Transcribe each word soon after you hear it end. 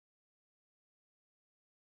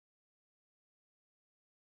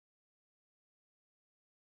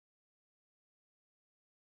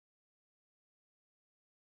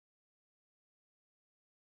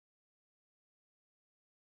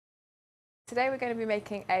Today we're going to be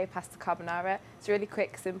making a pasta carbonara. It's a really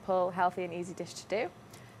quick, simple, healthy and easy dish to do.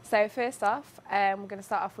 So first off, we're going to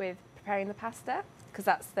start off with preparing the pasta because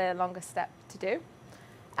that's the longest step to do.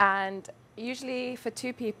 And usually for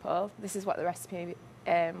 2 people, this is what the recipe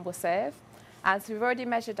will serve. And so we've already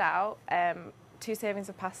measured out 2 servings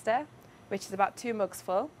of pasta, which is about 2 mugs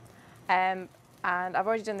full. And I've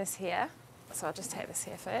already done this here, so I'll just take this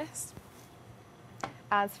here first.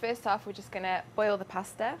 And so first off, we're just going to boil the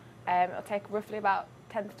pasta. It'll take roughly about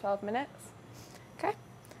 10 to 12 minutes. Okay,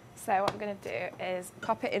 so what I'm going to do is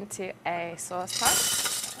pop it into a saucepan.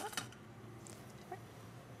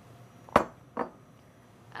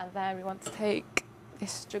 And then we want to take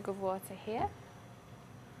this jug of water here.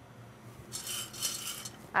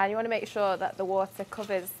 And you want to make sure that the water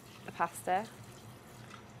covers the pasta.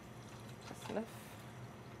 Just enough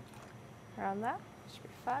around there, should be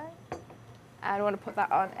fine. And we want to put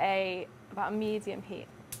that on about a medium heat.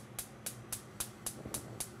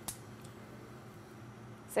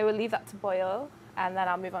 So we'll leave that to boil and then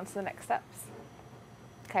I'll move on to the next steps.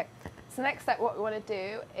 Okay, so the next step, what we want to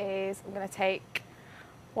do is I'm going to take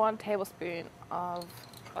 1 tablespoon of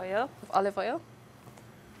olive oil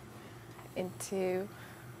into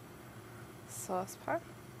saucepan,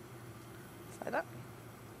 just like that.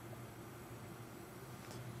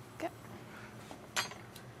 Okay.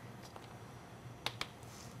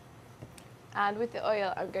 And with the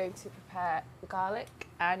oil, I'm going to prepare the garlic,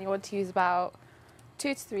 and you want to use about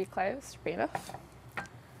 2 to 3 cloves, should be enough.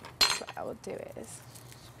 So what I will do is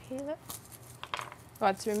just peel it. I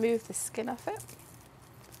want to remove the skin off it,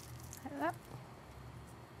 like that.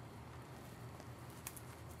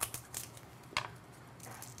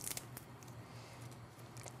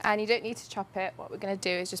 And you don't need to chop it. What we're going to do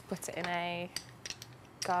is just put it in a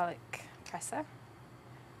garlic presser.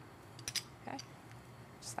 Okay,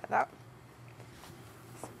 just like that.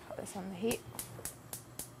 So put this on the heat.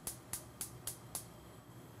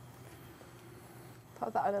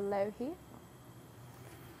 Put that on a low heat.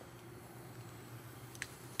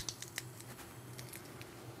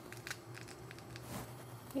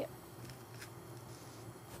 Yep.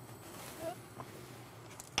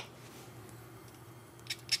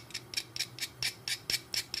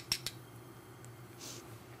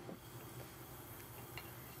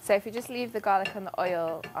 So if you just leave the garlic and the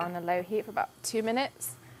oil on a low heat for about 2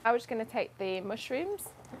 minutes, now we're just going to take the mushrooms,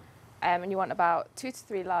 and you want about 2 to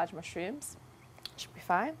 3 large mushrooms. Should be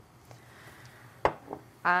fine.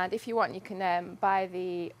 And if you want, you can buy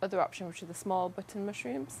the other option, which are the small button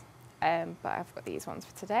mushrooms, but I've got these ones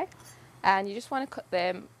for today. And you just want to cut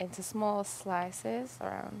them into small slices,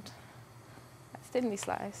 around thinly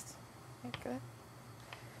sliced, like that.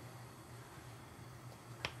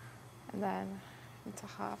 And then into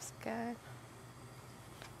halves again.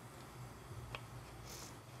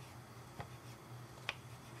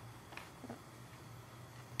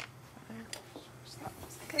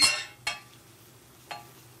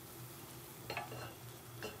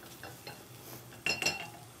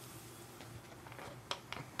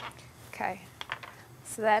 Okay,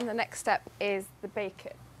 so then the next step is the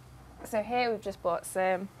bacon. So here we've just bought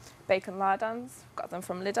some bacon lardons, got them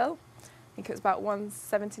from Lidl. I think it was about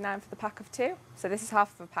 £1.79 for the pack of 2. So this is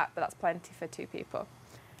half of a pack, but that's plenty for 2 people.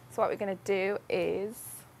 So what we're going to do is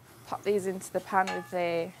pop these into the pan with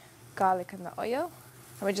the garlic and the oil.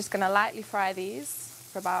 And we're just going to lightly fry these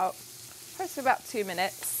for about 2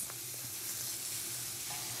 minutes.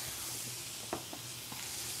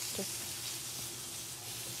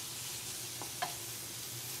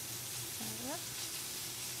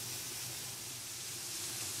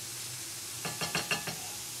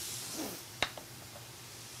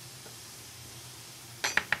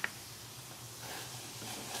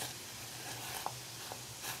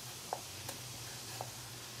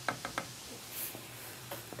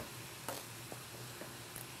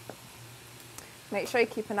 Make sure you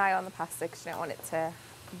keep an eye on the pasta because you don't want it to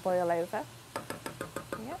boil over.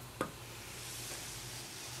 Yeah.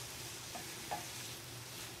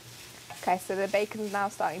 Okay, so the bacon's now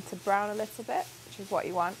starting to brown a little bit, which is what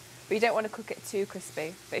you want. But you don't want to cook it too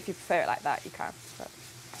crispy. But if you prefer it like that, you can.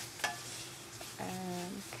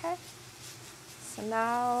 Okay. So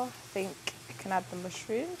now I think you can add the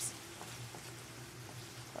mushrooms.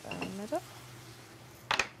 Put them in the middle.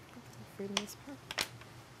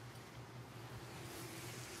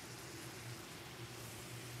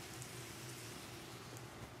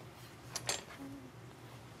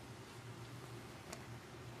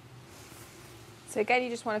 So again, you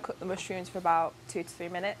just want to cook the mushrooms for about 2 to 3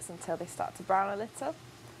 minutes until they start to brown a little.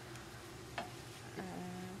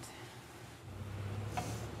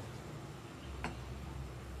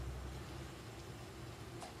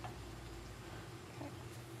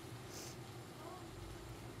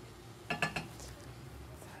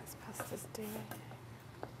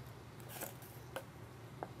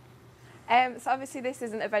 So obviously this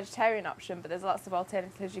isn't a vegetarian option, but there's lots of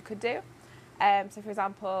alternatives you could do. So for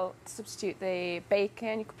example, to substitute the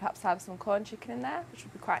bacon, you could perhaps have some corn chicken in there, which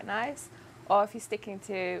would be quite nice. Or if you're sticking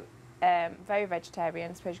to very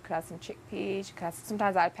vegetarian, I suppose you could add some chickpeas, you could add,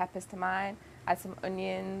 sometimes I add peppers to mine, add some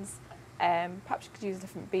onions, perhaps you could use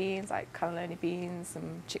different beans like cannellini beans,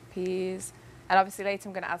 some chickpeas, and obviously later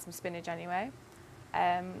I'm going to add some spinach anyway.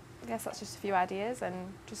 I guess that's just a few ideas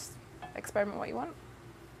and just experiment what you want.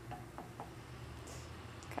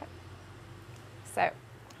 Okay, so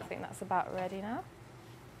I think that's about ready now.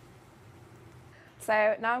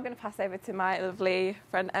 So now I'm going to pass over to my lovely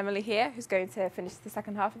friend Emily here, who's going to finish the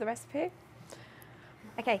second half of the recipe.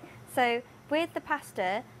 Okay, so with the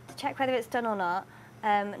pasta, to check whether it's done or not,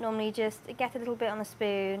 normally just get a little bit on a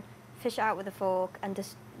spoon, fish it out with a fork, and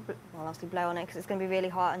just, well, obviously blow on it because it's going to be really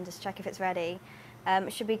hot, and just check if it's ready.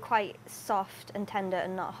 It should be quite soft and tender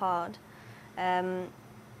and not hard,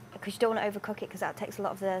 because you don't want to overcook it because that takes a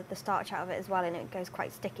lot of the starch out of it as well, and it goes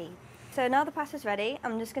quite sticky. So now the pasta's ready,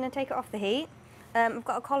 I'm just going to take it off the heat. I've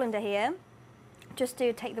got a colander here, just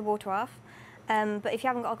to take the water off, but if you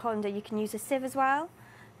haven't got a colander you can use a sieve as well.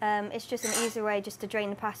 It's just an easy way just to drain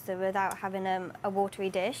the pasta without having a watery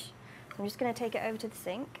dish. I'm just going to take it over to the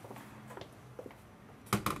sink.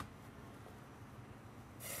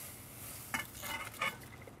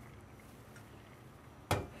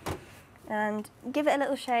 And give it a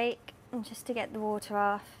little shake just to get the water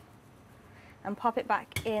off, and pop it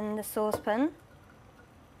back in the saucepan.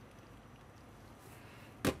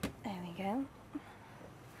 There we go.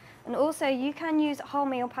 And also you can use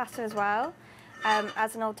wholemeal pasta as well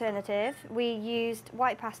as an alternative. We used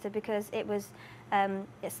white pasta because it's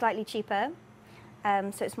slightly cheaper,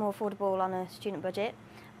 so it's more affordable on a student budget.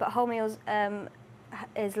 But wholemeal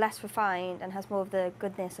is less refined and has more of the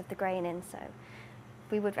goodness of the grain in, so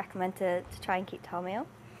we would recommend to try and keep wholemeal.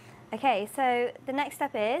 Okay, so the next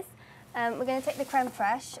step is we're going to take the crème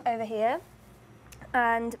fraîche over here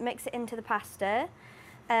and mix it into the pasta.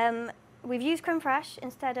 We've used crème fraîche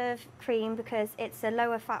instead of cream because it's a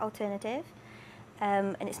lower fat alternative,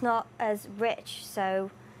 and it's not as rich,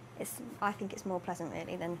 so I think it's more pleasant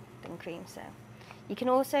really than cream. So you can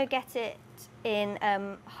also get it in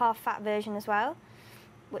half fat version as well,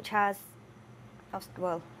 which has,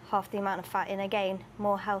 well, half the amount of fat in, again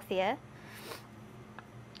more healthier,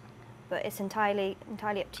 but it's entirely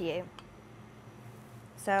up to you.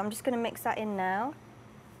 So I'm just going to mix that in now.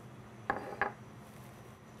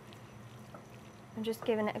 I'm just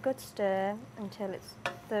giving it a good stir until it's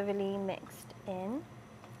thoroughly mixed in,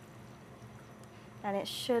 and it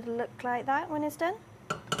should look like that when it's done.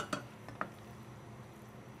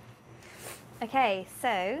 Okay,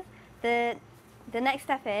 so the next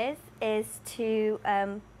step is to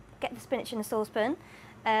get the spinach in a saucepan.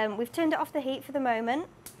 We've turned it off the heat for the moment,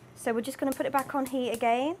 so we're just going to put it back on heat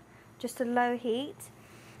again, just a low heat.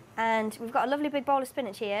 And we've got a lovely big bowl of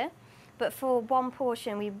spinach here, but for one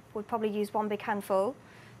portion we would probably use one big handful.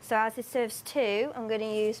 So as this serves two, I'm going to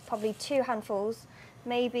use probably 2 handfuls,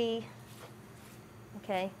 maybe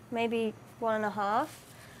 1.5.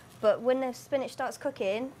 But when the spinach starts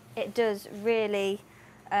cooking, it does really,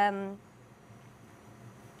 it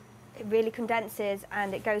really condenses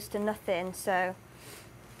and it goes to nothing. So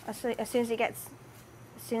as soon as it gets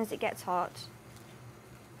hot,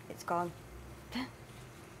 it's gone.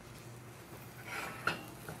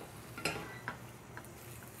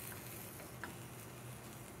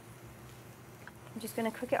 I'm just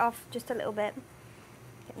going to cook it off just a little bit,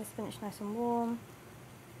 get the spinach nice and warm.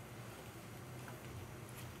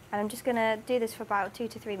 And I'm just going to do this for about 2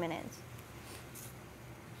 to 3 minutes.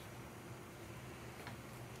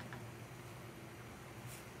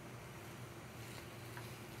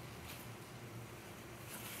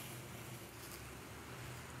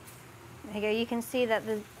 There you go, you can see that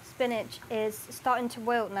the spinach is starting to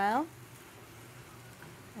wilt now,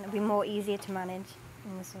 and it'll be more easier to manage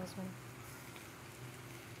in the saucepan.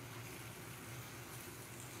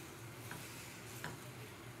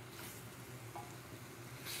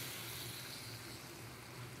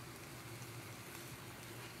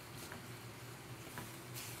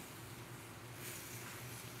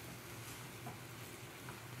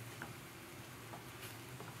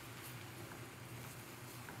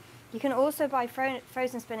 You can also buy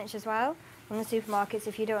frozen spinach as well from the supermarkets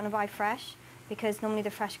if you don't want to buy fresh, because normally the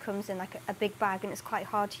fresh comes in like a big bag and it's quite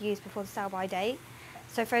hard to use before the sell-by date.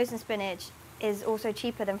 So frozen spinach is also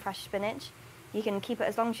cheaper than fresh spinach. You can keep it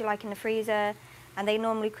as long as you like in the freezer, and they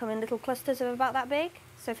normally come in little clusters of about that big.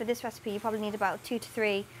 So for this recipe you probably need about 2 to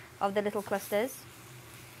 3 of the little clusters.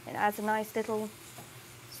 It adds a nice little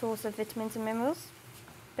source of vitamins and minerals.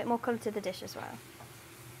 A bit more colour to the dish as well.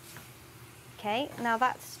 Okay, now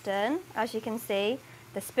that's done. As you can see,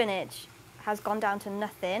 the spinach has gone down to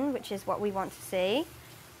nothing, which is what we want to see.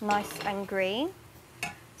 Nice and green.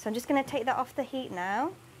 So I'm just going to take that off the heat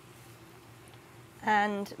now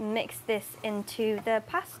and mix this into the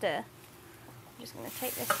pasta. I'm just going to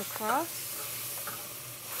take this across.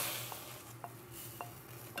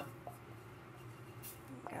 There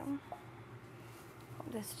we go.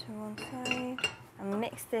 Put this to one side and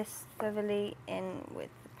mix this thoroughly in with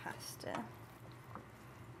the pasta.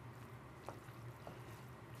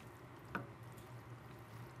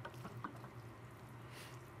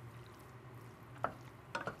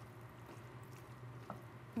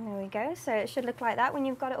 There we go, so it should look like that when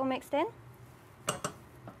you've got it all mixed in.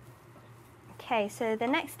 Okay, so the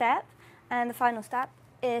next step and the final step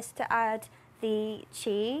is to add the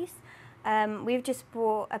cheese. We've just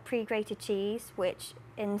bought a pre-grated cheese, which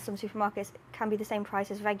in some supermarkets can be the same price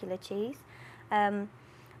as regular cheese.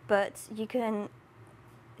 But you can,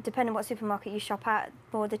 depending on what supermarket you shop at,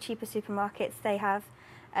 or the cheaper supermarkets, they have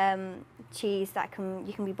cheese that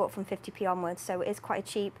you can be bought from 50p onwards, so it is quite a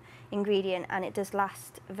cheap ingredient and it does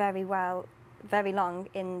last very long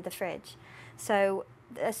in the fridge. So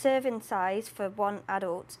a serving size for one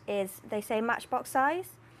adult is, they say, matchbox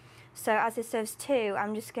size. So as it serves two,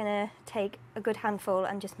 I'm just going to take a good handful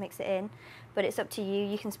and just mix it in, but it's up to you.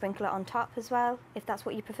 You can sprinkle it on top as well if that's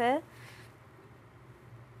what you prefer.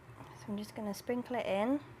 So I'm just going to sprinkle it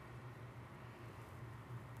in.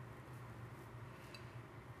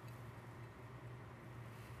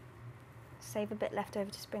 Save a bit left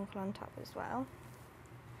over to sprinkle on top as well.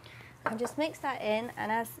 And just mix that in,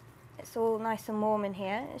 and as it's all nice and warm in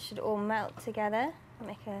here, it should all melt together and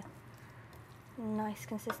make a nice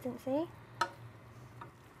consistency.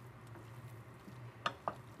 That's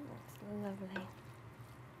lovely.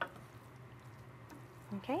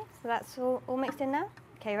 Okay, so that's all mixed in now.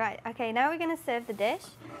 Okay, right. Okay, now we're going to serve the dish.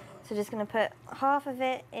 So just going to put half of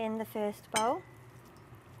it in the first bowl.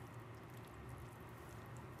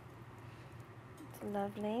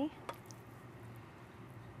 Lovely.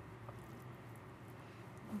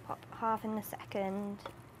 And pop half in the second.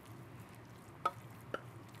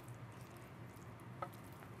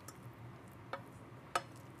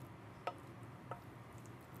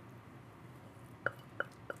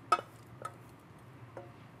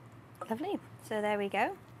 Lovely. So there we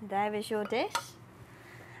go. There is your dish.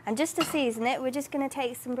 And just to season it, we're just going to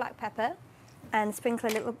take some black pepper and sprinkle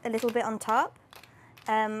a little bit on top.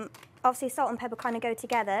 Obviously salt and pepper kind of go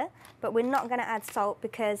together, but we're not going to add salt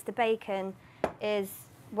because the bacon is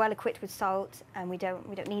well equipped with salt and we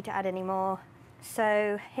don't need to add any more.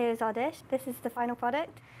 So here's our dish. This is the final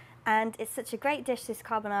product, and it's such a great dish, this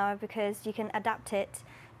carbonara, because you can adapt it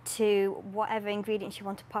to whatever ingredients you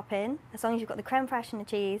want to pop in. As long as you've got the crème fraîche and the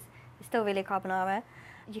cheese, it's still really a carbonara.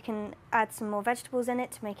 You can add some more vegetables in it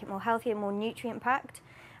to make it more healthy and more nutrient packed.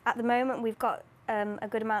 At the moment we've got a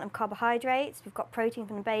good amount of carbohydrates, we've got protein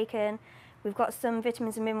from the bacon, we've got some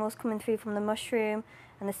vitamins and minerals coming through from the mushroom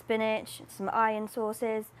and the spinach, some iron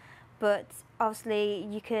sources, but obviously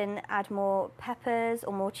you can add more peppers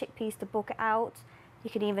or more chickpeas to bulk it out. You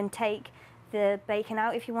could even take the bacon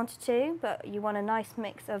out if you wanted to, but you want a nice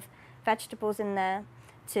mix of vegetables in there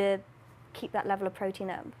to keep that level of protein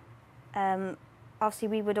up. Obviously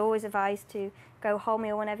we would always advise to go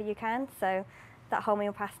wholemeal whenever you can, so that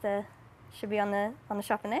wholemeal pasta should be on the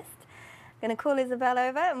shopping list. I'm going to call Isabelle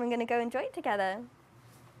over and we're going to go enjoy it together.